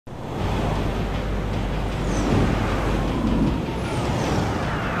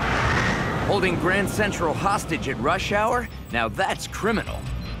Holding Grand Central hostage at rush hour? Now that's criminal.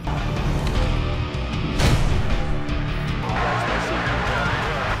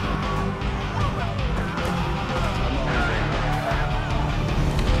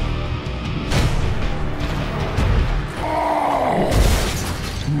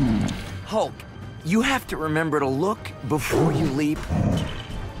 Hulk, you have to remember to look before you leap.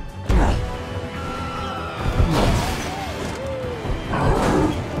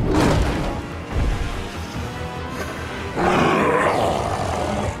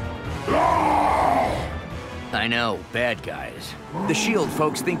 I know, bad guys. The SHIELD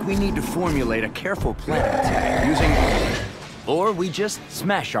folks think we need to formulate a careful plan of attack using... Or we just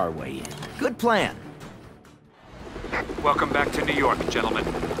smash our way in. Good plan. Welcome back to New York, gentlemen.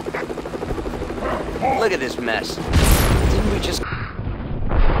 Look at this mess. Didn't we just...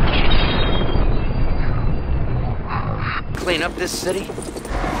 clean up this city?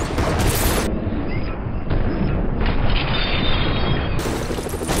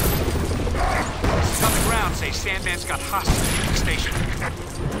 On the ground, say Sandman's got hostages at the station.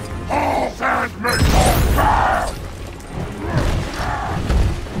 All hands make all fast!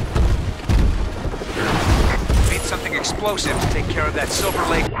 Need something explosive to take care of that Silver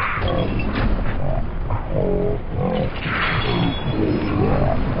Lake.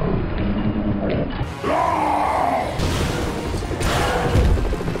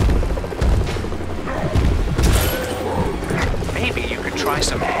 Maybe you could try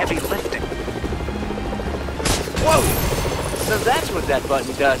some heavy lifting. Whoa! So that's what that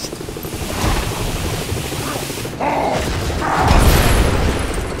button does.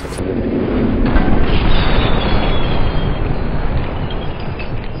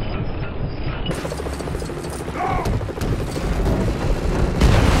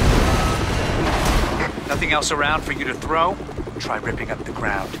 Nothing else around for you to throw? Try ripping up the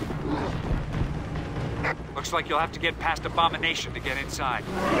ground. Looks like you'll have to get past Abomination to get inside.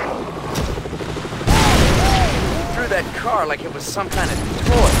 Threw that car like it was some kind of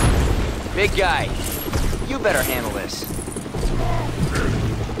toy. Big guy, you better handle this.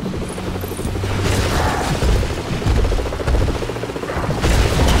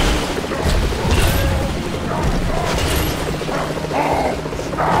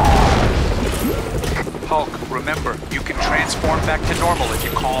 Hulk, remember, you can transform back to normal if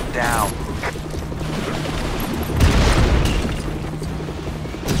you calm down.